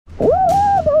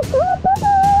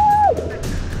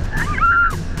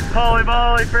Holy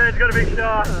moly, Fran's got a big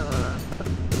shark.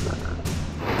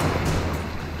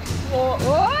 Oh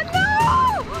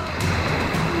no!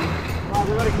 Oh,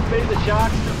 we've got to feed the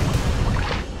sharks.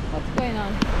 What's going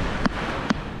on?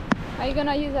 Are you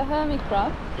gonna use a hermit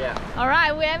crab? Yeah.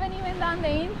 Alright, we haven't even done the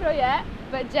intro yet,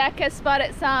 but Jack has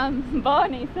spotted some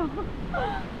bony, so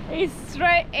he's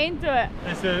straight into it.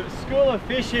 There's a school of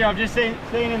fish here I've just seen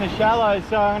in the shallows,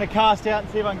 so I'm going to cast out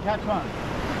and see if I can catch one.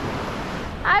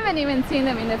 I haven't even seen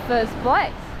them in the first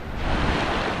place.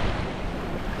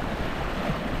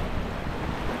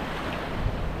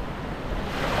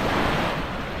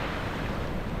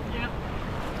 Yep.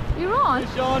 You're on?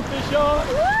 Fish on, fish on!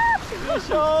 What?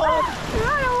 Fish on!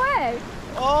 Run away!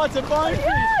 Oh, it's a bonefish!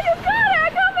 Yeah, you got it! I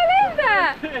can't believe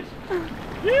that! Fish!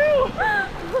 You!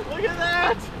 Look at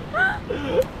that!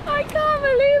 I can't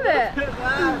believe it! Look at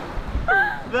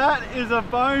that! That is a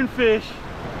bonefish!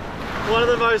 One of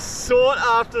the most sought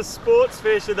after sports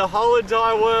fish in the whole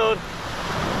entire world.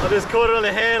 I just caught it on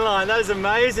the hand line. That is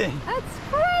amazing. That's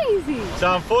crazy.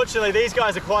 So unfortunately these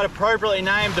guys are quite appropriately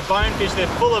named the bonefish. They're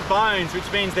full of bones, which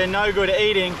means they're no good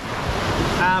eating.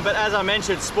 But as I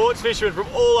mentioned, sports fishermen from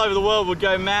all over the world would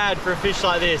go mad for a fish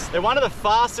like this. They're one of the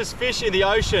fastest fish in the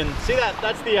ocean. See that?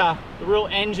 That's the real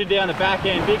engine down the back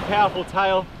end, big powerful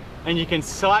tail. And you can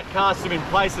sight cast them in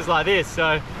places like this,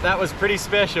 so that was pretty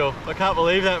special. I can't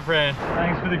believe that, Fran.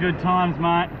 Thanks for the good times,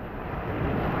 mate.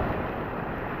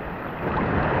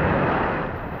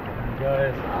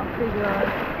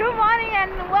 Good morning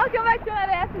and welcome back to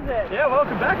another episode. Yeah,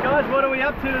 welcome back, guys. What are we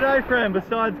up to today, Fran,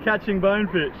 besides catching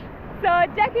bonefish? So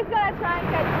Jack is gonna try and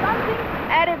catch something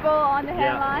edible on the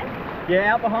headline.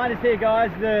 Yeah, out behind us here, guys,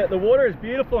 the water is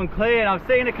beautiful and clear, and I've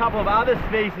seen a couple of other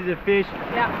species of fish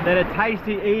that are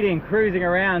tasty eating cruising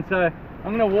around. So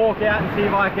I'm gonna walk out and see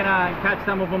if I can catch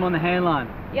some of them on the hand line.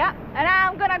 Yeah, and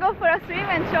I'm gonna go for a swim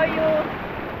and show you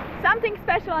something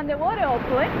special on the water,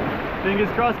 hopefully. Fingers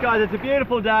crossed, guys. It's a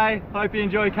beautiful day. Hope you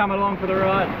enjoy coming along for the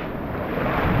ride.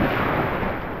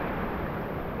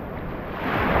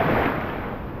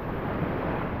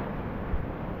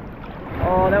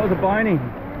 Oh, that was a bony.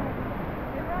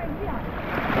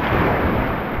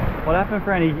 What happened,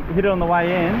 Fran? He hit it on the way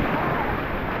in.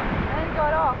 And it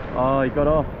got off. Oh, he got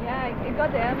off. Yeah, it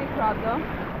got the hermit crab though.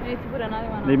 We need to put another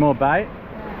one on. Need more bait?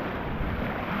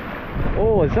 Yeah.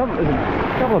 Oh, there's a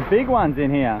couple of big ones in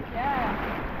here.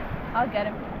 Yeah, I'll get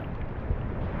him.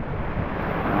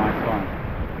 Nice one.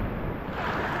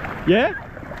 Yeah?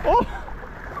 Oh!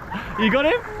 You got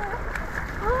him?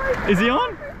 Oh, is he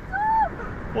on?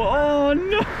 Oh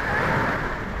no!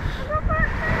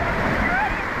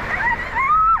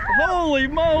 Holy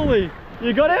moly!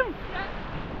 You got him? Yeah.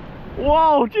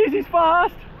 Whoa, jeez, he's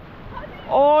fast!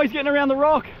 Oh, he's getting around the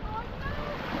rock. Oh, no.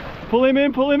 Pull him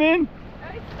in, pull him in.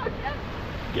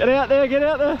 Get out there, get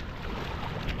out there.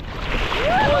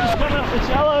 Oh, he's coming up the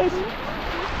shallows.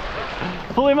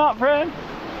 Pull him up, Fran.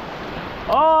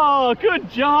 Oh, good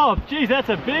job. Jeez, that's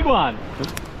a big one.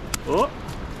 Oh.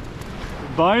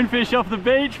 Bonefish off the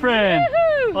beach, Fran.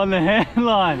 On the hand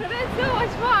line. That's so much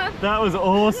fun. That was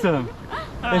awesome.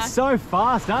 They're so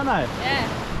fast, aren't they? Yeah.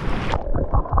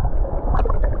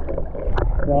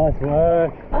 Nice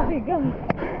work. Oh my God.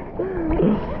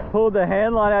 Pulled the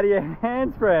hand line out of your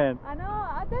hands, Fran. I know,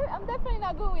 I'm definitely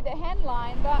not good with the hand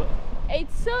line, but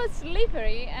it's so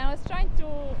slippery and I was trying to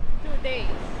do this.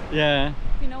 Yeah.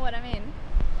 If you know what I mean.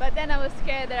 But then I was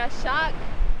scared that a shark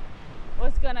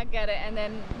was gonna get it and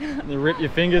then They rip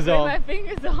your fingers rip off. my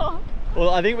fingers off. Well,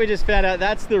 I think we just found out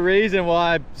that's the reason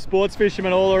why sports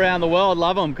fishermen all around the world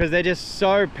love them, because they're just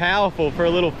so powerful for a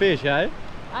little fish, eh?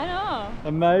 I know.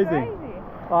 Amazing. Crazy.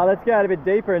 All right, let's go out a bit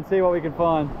deeper and see what we can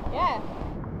find. Yeah.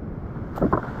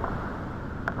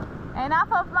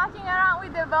 Enough of mucking around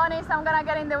with the bonies. I'm gonna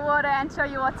get in the water and show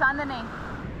you what's underneath.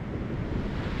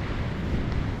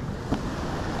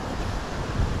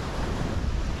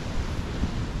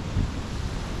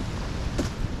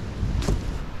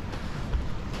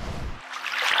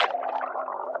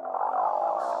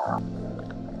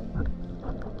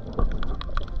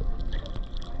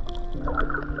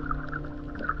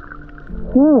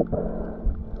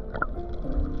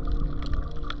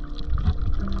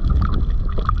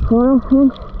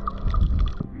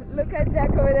 Look at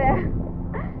Jack over there,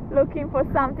 looking for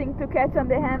something to catch on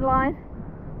the hand line.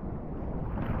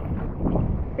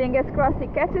 Fingers crossed he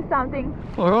catches something.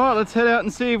 All right, let's head out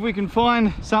and see if we can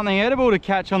find something edible to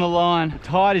catch on the line. The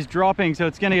tide is dropping, so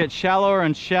it's going to get shallower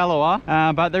and shallower,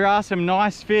 but there are some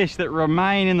nice fish that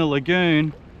remain in the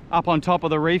lagoon up on top of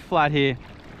the reef flat here.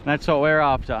 That's what we're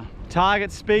after.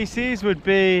 target species would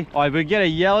be, I would get a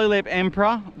yellow lip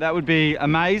emperor. That would be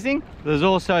amazing. There's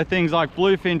also things like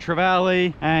bluefin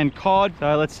trevally and cod.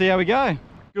 So let's see how we go.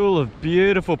 School of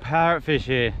beautiful parrotfish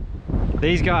here.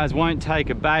 These guys won't take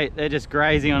a bait. They're just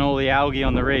grazing on all the algae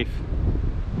on the reef.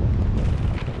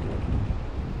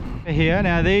 Here,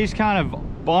 now these kind of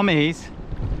bommies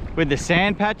with the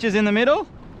sand patches in the middle,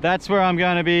 that's where I'm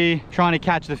going to be trying to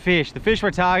catch the fish. The fish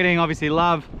we're targeting obviously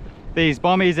love these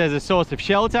bommies as a source of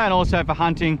shelter and also for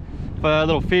hunting for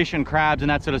little fish and crabs and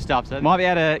that sort of stuff. So I might be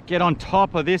able to get on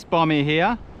top of this bommy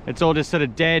here. It's all just sort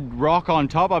of dead rock on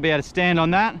top. I'll be able to stand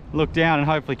on that, look down and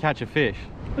hopefully catch a fish.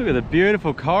 Look at the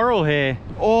beautiful coral here.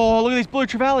 Oh, look at this blue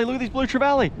trevally. Look at this blue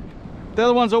trevally. They're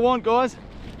the ones I want, guys.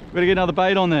 Better get another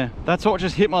bait on there. That's what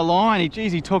just hit my line.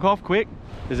 Geez, he took off quick.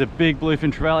 There's a big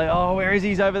bluefin trevally. Oh, where is he?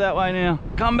 He's over that way now.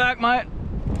 Come back, mate.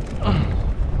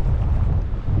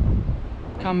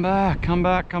 Come back, come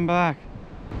back, come back.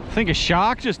 I think a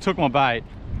shark just took my bait.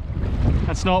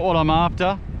 That's not what I'm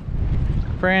after.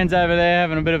 Fran's over there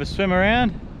having a bit of a swim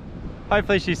around.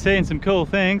 Hopefully she's seeing some cool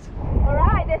things. All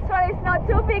right, this one is not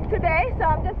too big today, so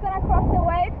I'm just gonna cross the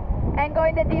wave and go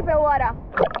in the deeper water.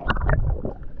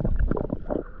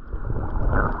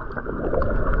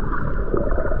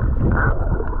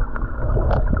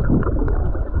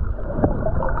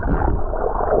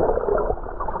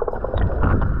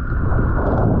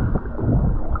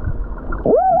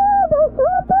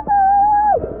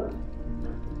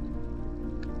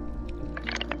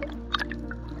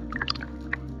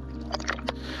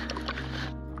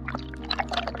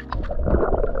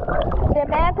 The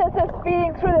mantis are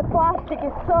speeding through the plastic.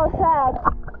 It's so sad.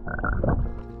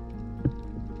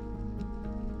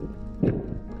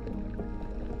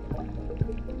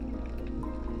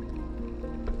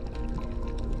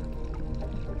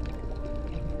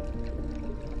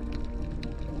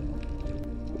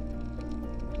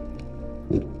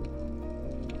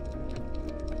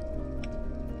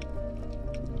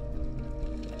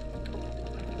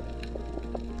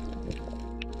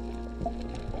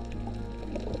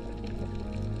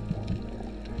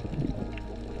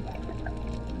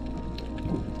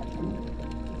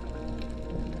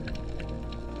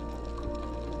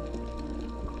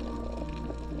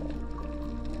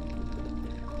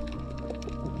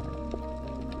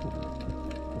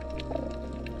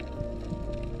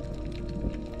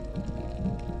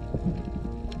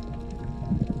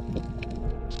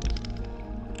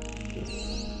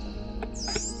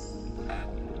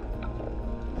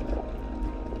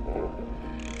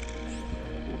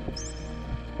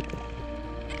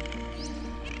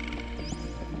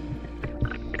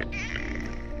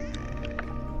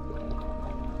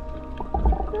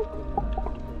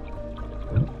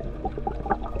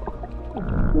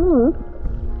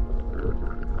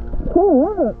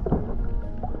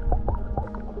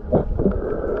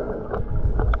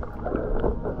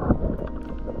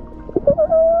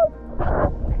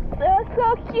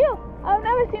 I've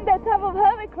never seen that type of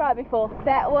hermit crab before.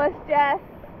 That was just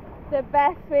the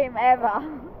best swim ever.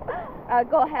 I'll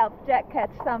go help Jack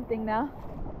catch something now.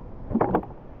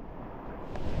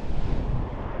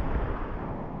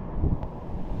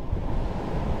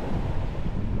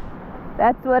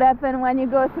 That's what happened when you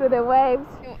go through the waves.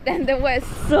 And they were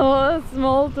so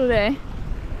small today.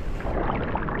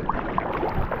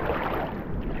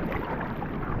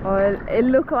 Oh, it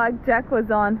looked like Jack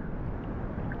was on.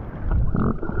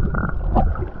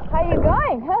 How you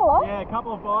going? Hello? Yeah, a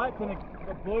couple of bites and a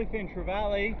bluefin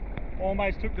trevally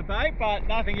almost took the bait, but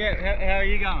nothing yet. How are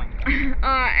you going? It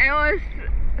was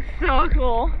so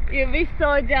cool. You'd be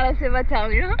so jealous if I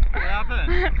tell you. What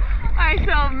happened? I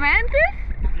saw mantis.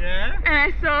 Yeah? And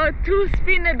I saw two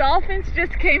spinner dolphins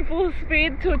just came full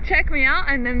speed to check me out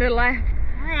and then they left.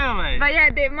 Really? But yeah,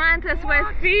 the mantis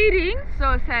were feeding,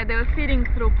 so sad, they were feeding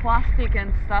through plastic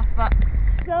and stuff, but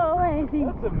so amazing.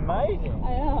 That's amazing.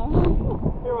 I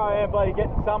know. Here I am, buddy,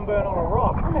 getting sunburn on a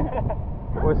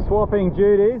rock. We're swapping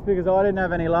duties because I didn't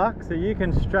have any luck, so you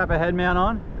can strap a head mount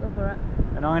on. Go for it.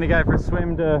 And I'm going to go for a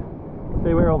swim to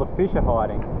see where all the fish are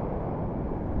hiding.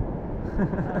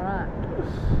 Alright.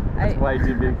 That's way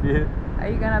too big for you. Are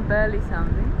you going to burley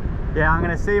something? Yeah, I'm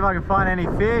going to see if I can find any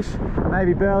fish,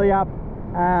 maybe burley up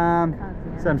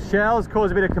some shells,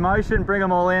 cause a bit of commotion, bring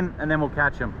them all in, and then we'll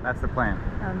catch them. That's the plan.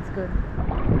 Sounds good.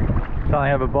 So I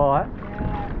have a bite.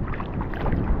 Yeah.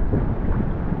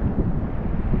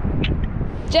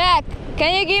 Jack,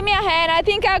 can you give me a hand? I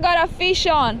think I got a fish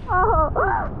on. Oh,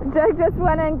 Jack just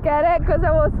went and get it because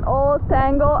I was all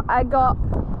tangled. I got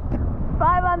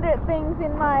 500 things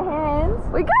in my hands.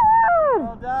 We got one!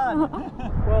 Well done.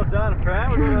 Well done,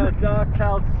 Fran. We've got a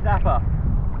dark-tailed snapper.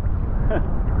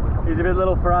 He's a bit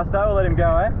little for us though, we'll let him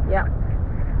go, eh? Yeah.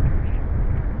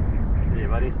 Yeah,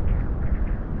 buddy.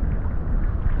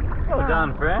 Well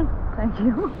done, Fran. Thank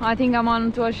you. I think I'm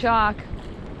onto a shark.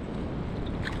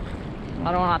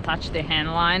 I don't want to touch the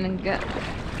hand line and get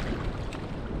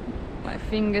my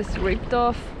fingers ripped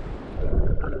off.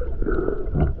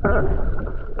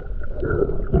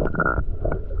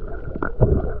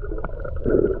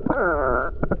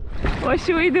 What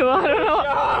should we do? I don't know.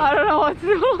 I don't know what to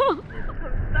do.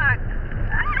 I'm stuck.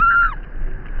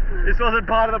 This wasn't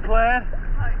part of the plan.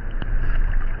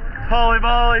 Holy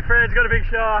moly, Fran's got a big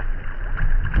shark.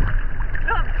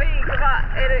 Not big, but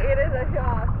it is a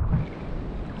shark.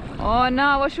 Oh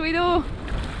no, what should we do?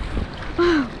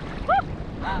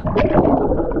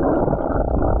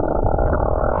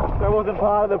 That wasn't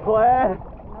part of the plan.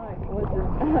 No, it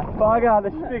wasn't. Bugger,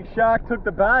 this big shark took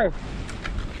the bait.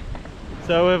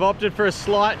 So we've opted for a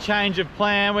slight change of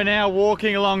plan. We're now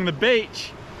walking along the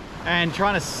beach and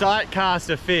trying to sight cast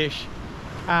a fish.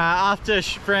 After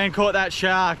Fran caught that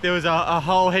shark, there was a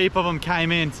whole heap of them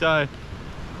came in. So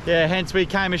yeah, hence we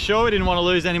came ashore. We didn't want to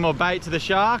lose any more bait to the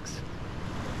sharks.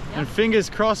 Yep. And fingers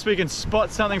crossed we can spot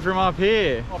something from up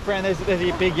here. Oh Fran, there's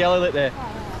a big yellow lip there.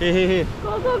 Here, here, here.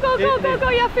 Go, go, go, go, go, go.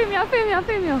 Yeah, film you, film you,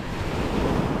 film you.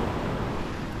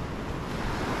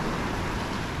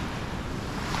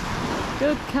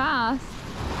 Good cast.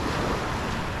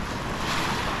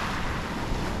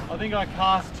 I think I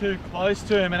cast too close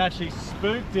to him and actually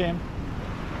spooked him.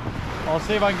 I'll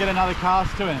see if I can get another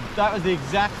cast to him. That was the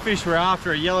exact fish we're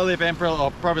after, a yellow lip emperor,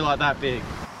 or probably like that big.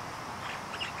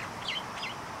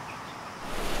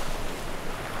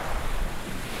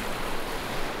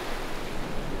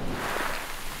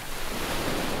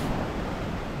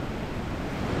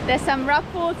 There's some rock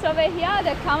pools over here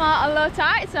that come out a low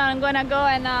tide, so I'm gonna go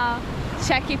and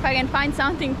check if I can find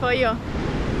something for you.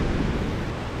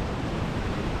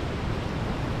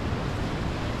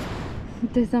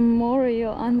 There's a moray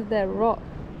under that rock.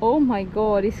 Oh my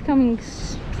god, it's coming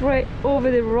straight over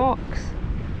the rocks.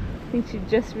 I think she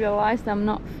just realized I'm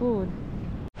not food.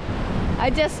 I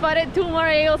just spotted 2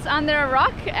 moray eels under a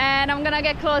rock and I'm gonna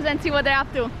get close and see what they're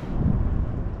up to.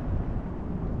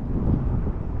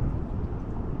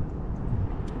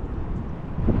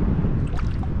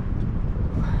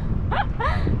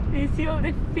 Do you see all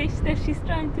the fish that she's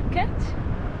trying to catch?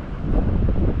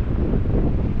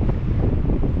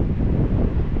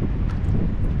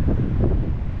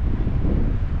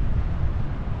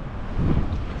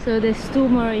 So there's 2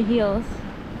 moray eels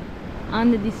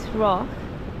under this rock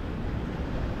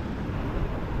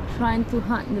trying to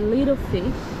hunt the little fish,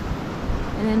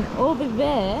 and then over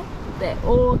there they're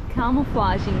all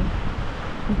camouflaging.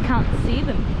 You can't see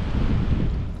them.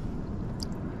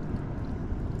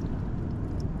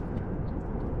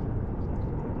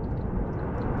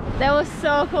 That was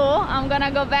so cool. I'm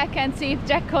gonna go back and see if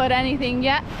Jack caught anything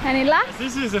yet. Any luck?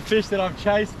 This is a fish that I've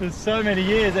chased for so many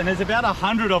years, and there's about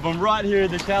 100 of them right here in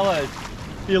the shallows.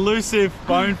 The elusive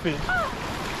bonefish.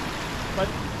 But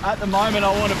at the moment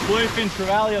I want a bluefin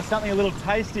trevally or something a little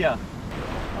tastier.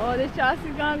 Oh, the shark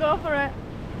is gonna go for it.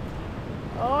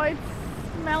 Oh, it's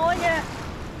smelling it.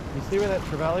 You see where that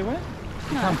trevally went?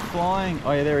 He No. comes flying.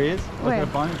 Oh yeah, there he is. Look Where? at a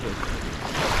bonefish.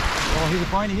 Oh, here's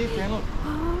a bony here, Fran, look.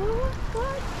 Oh,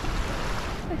 what?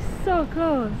 It's so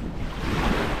close.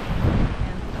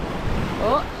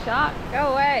 Oh, shark,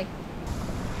 go away.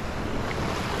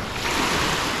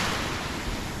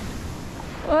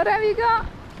 What have you got?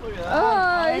 Look at Oh,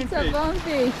 that. it's a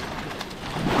bonefish.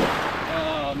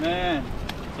 Oh man.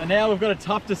 So now we've got a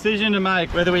tough decision to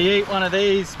make, whether we eat one of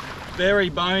these very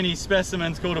bony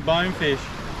specimens called a bonefish,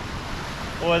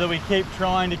 or whether we keep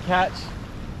trying to catch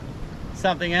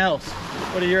something else.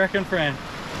 What do you reckon, Fran?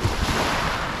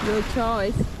 Your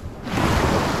choice.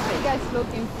 What are you guys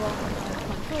looking for?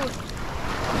 Food.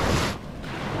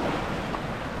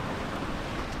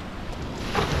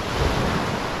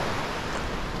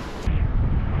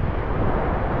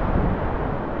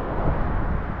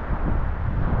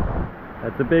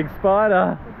 That's a big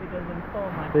spider. Hope it doesn't fall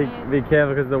my head. Be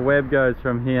careful because the web goes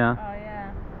from here Oh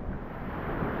yeah.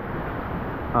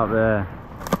 up there.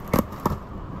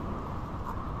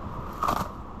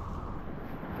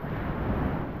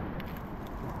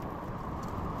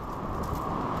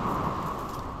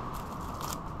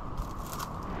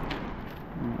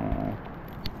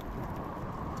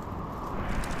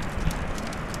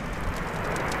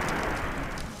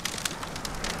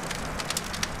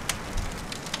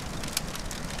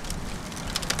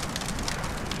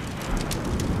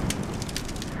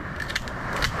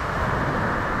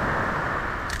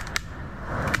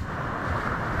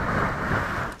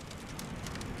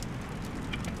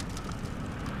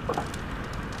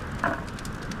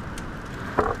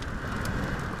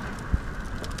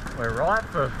 We're right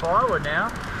for firewood now.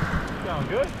 Going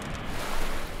good.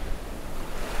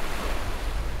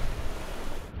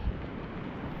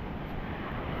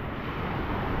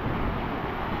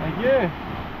 Thank you.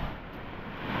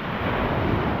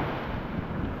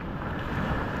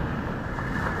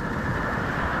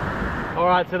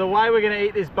 Alright, so the way we're going to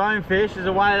eat this bonefish is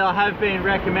a way that I have been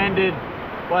recommended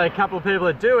by a couple of people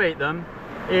that do eat them,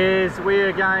 is we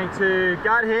are going to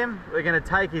gut him, we're going to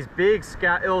take his big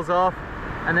scales off,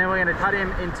 and then we're going to cut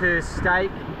him into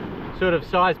steak sort of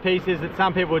size pieces that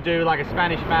some people would do, like a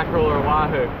Spanish mackerel or a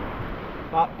wahoo.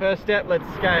 But first step, let's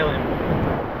scale him.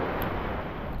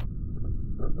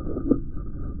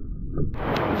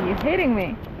 You're hitting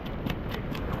me.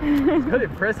 It's got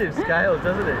impressive scales,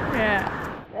 doesn't it?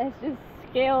 Yeah. There's just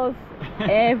scales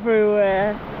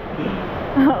everywhere.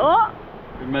 Oh!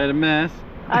 We've made a mess.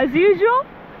 As usual,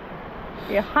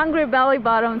 your hungry belly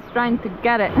bottom's trying to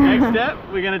get it. Next step,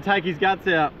 we're going to take his guts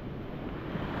out.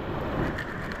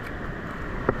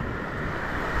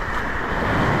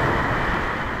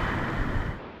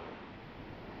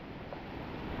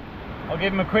 I'll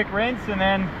give him a quick rinse and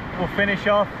then we'll finish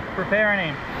off preparing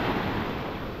him.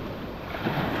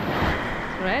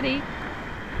 It's ready.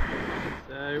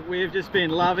 So we've just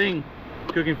been loving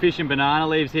cooking fish in banana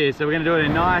leaves here, so we're going to do it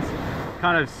in nice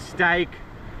kind of steak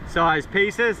size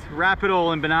pieces, wrap it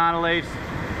all in banana leaves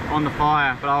on the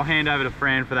fire, but I'll hand over to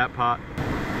Fran for that part.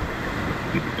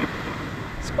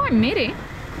 It's quite meaty.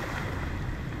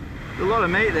 There's a lot of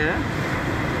meat there.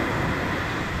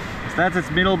 So that's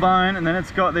its middle bone, and then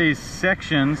it's got these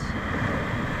sections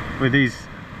with these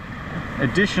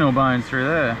additional bones through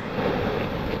there.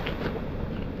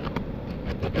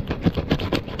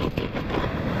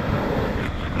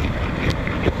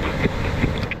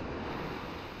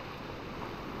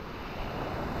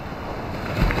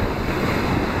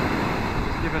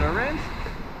 Give it a rinse.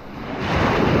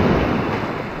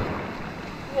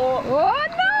 Oh, oh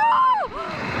no!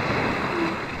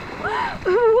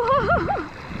 Whoa.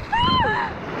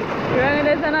 You reckon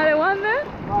there's another one there?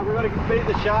 Right, we've got to beat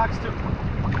the sharks to...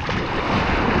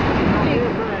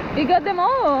 You got them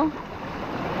all?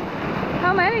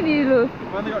 How many did you lose?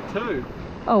 We've only got 2.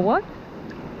 Oh, what?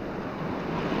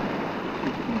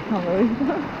 Can't believe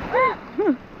that.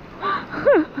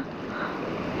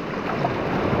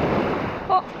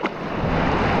 Oh,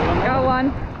 got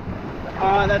one.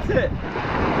 Alright, that's it.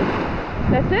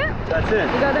 That's it? That's it.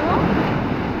 You got them all?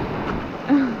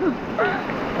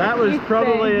 That was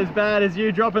probably as bad as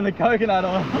you dropping the coconut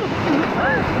on.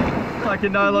 I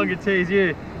can no longer tease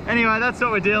you. Anyway, that's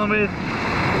what we're dealing with.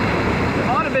 There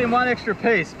might have been one extra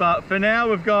piece, but for now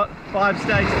we've got 5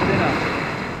 steaks for dinner.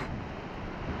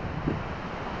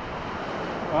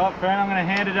 Well, Fran, I'm going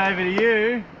to hand it over to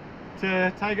you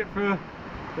to take it for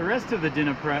the rest of the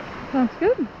dinner prep. Sounds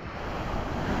good.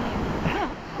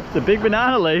 It's a big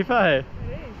banana leaf, eh?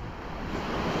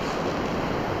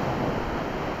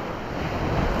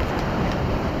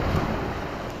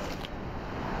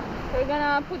 We're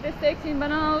gonna put the steaks in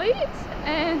banana leaves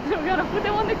and we're gonna put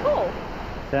them on the coal.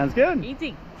 Sounds good.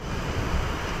 Easy.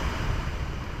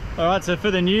 Alright, so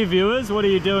for the new viewers, what are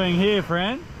you doing here,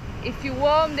 Fran? If you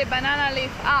warm the banana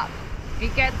leaf up,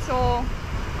 it gets all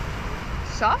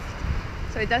soft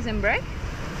so it doesn't break.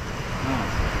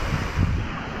 Nice.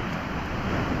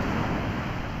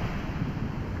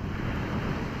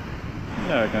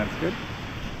 Yeah, I reckon that's good.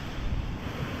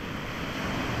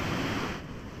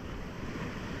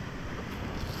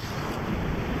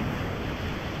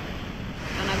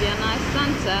 Gonna be a nice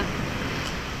sunset.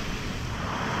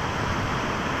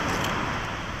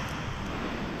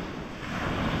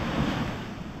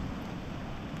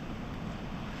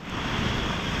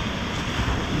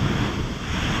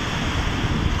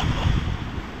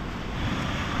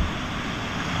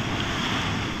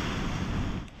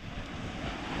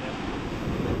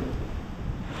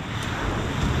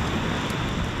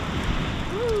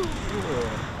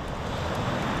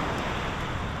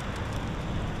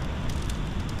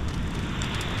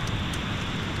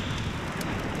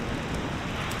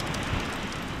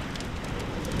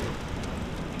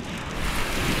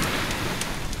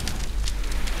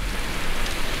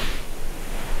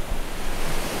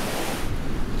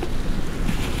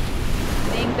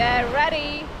 They're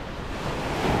ready.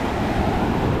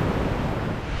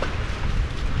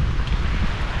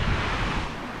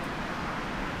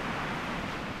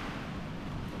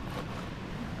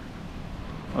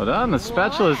 Well done, the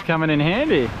spatula's coming in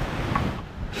handy.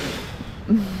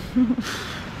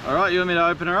 Alright, you want me to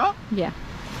open her up? Yeah.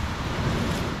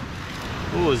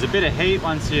 Oh, there's a bit of heat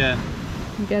once you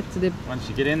Get to the...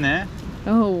 get in there.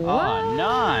 Oh, what? Oh,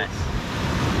 nice.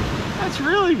 That's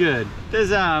really good.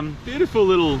 There's beautiful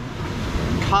little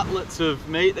cutlets of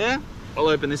meat there. I'll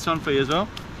open this one for you as well.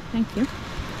 Thank you.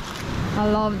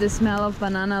 I love the smell of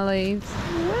banana leaves.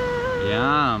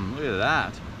 Yum, look at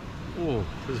that. Oh,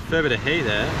 there's a fair bit of heat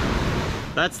there.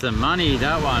 That's the money,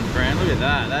 that one, Fran. Look at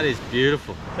that, that is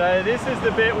beautiful. So this is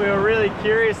the bit we were really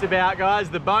curious about, guys.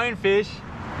 The bonefish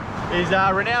is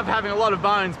renowned for having a lot of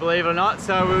bones, believe it or not.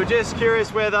 So we were just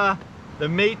curious whether the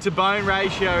meat to bone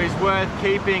ratio is worth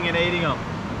keeping and eating them.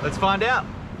 Let's find out.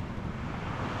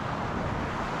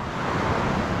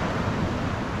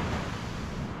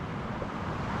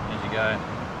 There you go.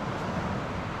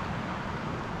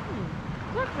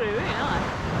 It's actually really nice.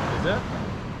 Is it?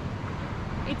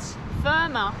 It's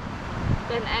firmer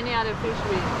than any other fish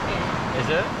we eat. Is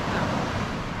it?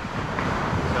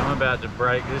 So I'm about to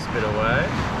break this bit away.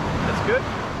 That's good.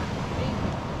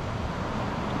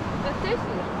 They're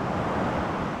tasty.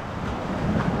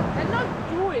 They're not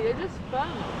chewy, they're just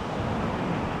firmer.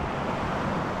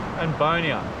 And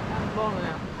bonier. And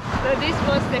bonier. So this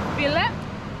was the fillet.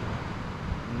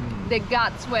 The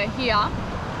guts were here.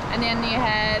 And then you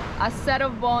had a set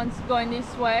of bones going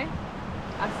this way,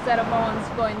 a set of bones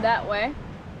going that way,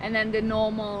 and then the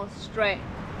normal straight.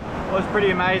 Well, it's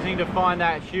pretty amazing to find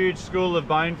that huge school of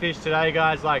bonefish today,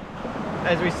 guys. Like,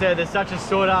 as we said, there's such a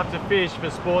sought after fish for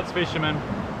sports fishermen.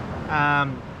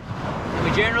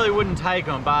 We generally wouldn't take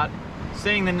them, but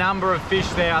seeing the number of fish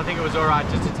there, I think it was all right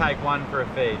just to take one for a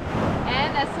feed.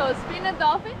 And I saw spinner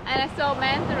dolphin and I saw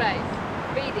manta rays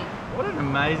feeding. What an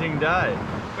amazing day.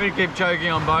 We're gonna keep choking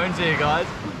on bones here, guys.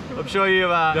 I'm sure you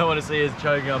don't want to see us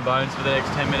choking on bones for the next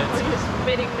 10 minutes. We're just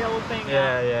spitting the whole thing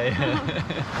Yeah.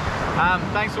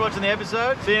 Thanks for watching the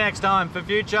episode. See you next time. For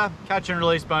future, catch and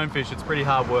release bonefish. It's pretty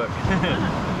hard work.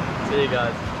 See you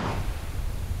guys.